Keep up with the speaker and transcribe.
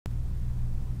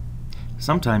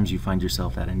Sometimes you find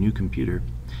yourself at a new computer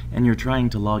and you're trying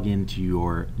to log into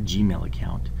your Gmail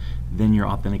account. Then your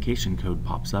authentication code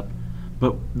pops up,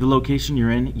 but the location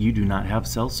you're in, you do not have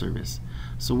cell service.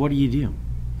 So what do?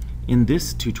 In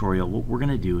this tutorial, what we're going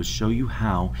to do is show you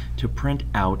how to print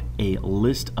out a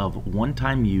list of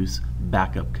one-time use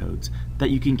backup codes that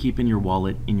you can keep in your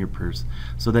wallet, in your purse,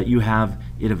 so that you have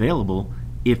it available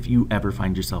if you ever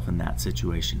find yourself in that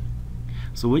situation.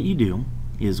 So what you do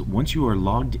is, once you are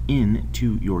logged in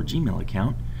to your Gmail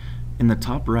account, in the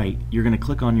top right, you're going to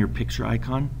click on your picture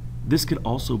icon. This could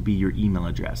also be your email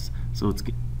address. So it's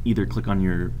either click on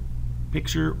your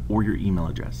picture or your email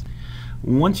address.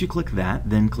 Once you click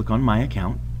that, then click on My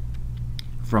Account.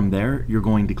 From there, you're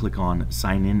going to click on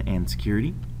Sign In and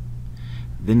Security.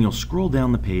 Then you'll scroll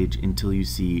down the page until you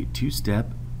see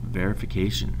Two-Step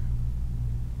Verification.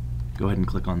 Go ahead and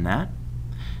click on that.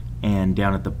 And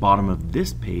down at the bottom of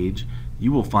this page,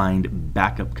 you will find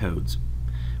backup codes.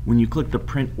 When you click the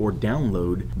Print or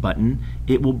Download button,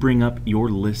 it will bring up your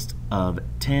list of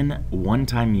 10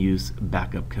 one-time use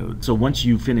backup codes. So once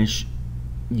you finish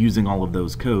using all of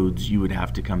those codes, you would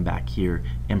have to come back here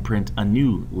and print a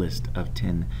new list of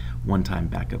 10 one-time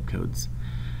backup codes.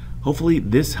 Hopefully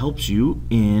this helps you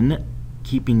in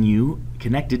keeping you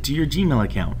connected to your Gmail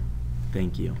account.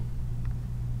 Thank you.